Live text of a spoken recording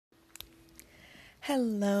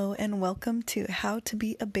Hello and welcome to How to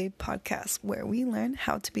Be a Babe podcast, where we learn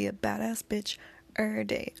how to be a badass bitch every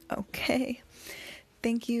day. Okay.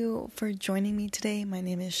 Thank you for joining me today. My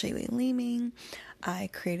name is Shaylee Leeming.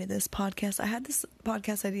 I created this podcast. I had this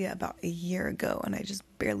podcast idea about a year ago, and I just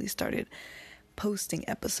barely started posting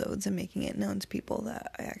episodes and making it known to people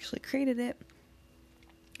that I actually created it.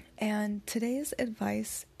 And today's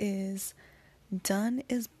advice is done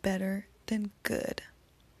is better than good.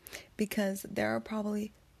 Because there are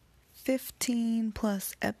probably 15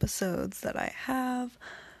 plus episodes that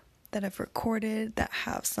I've recorded that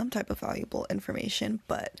have some type of valuable information,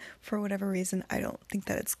 but for whatever reason, I don't think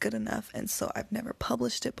that it's good enough, and so I've never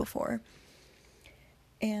published it before.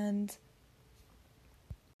 And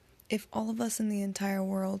if all of us in the entire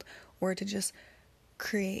world were to just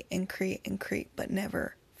create, but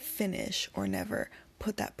never finish or never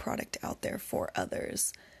put that product out there for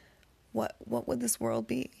others, what would this world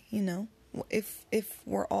be, If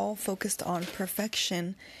we're all focused on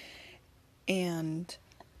perfection and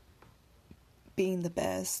being the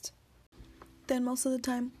best, then most of the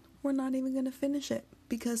time we're not even going to finish it,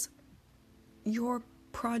 because your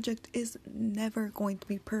project is never going to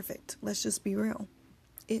be perfect. Let's just be real.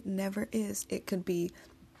 It never is. It could be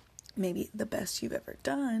maybe the best you've ever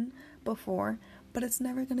done before, but it's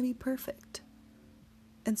never going to be perfect.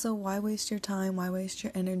 And so why waste your time? Why waste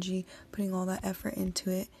your energy putting all that effort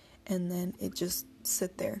into it and then it just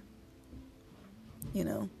sit there?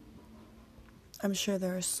 I'm sure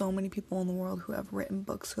there are so many people in the world who have written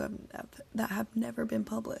books that have never been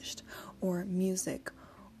published, or music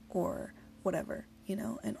or whatever,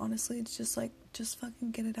 and honestly, it's just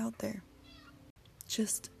fucking get it out there.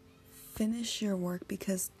 Just finish your work,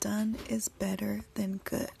 because done is better than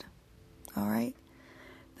good. All right?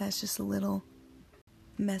 That's just a little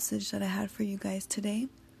message that I had for you guys today.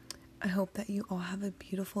 I hope that you all have a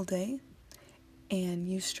beautiful day and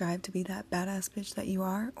you strive to be that badass bitch that you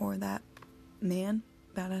are, or that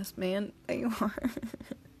badass man that you are.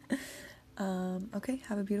 Okay,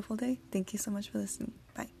 have a beautiful day. Thank you so much for listening.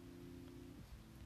 Bye.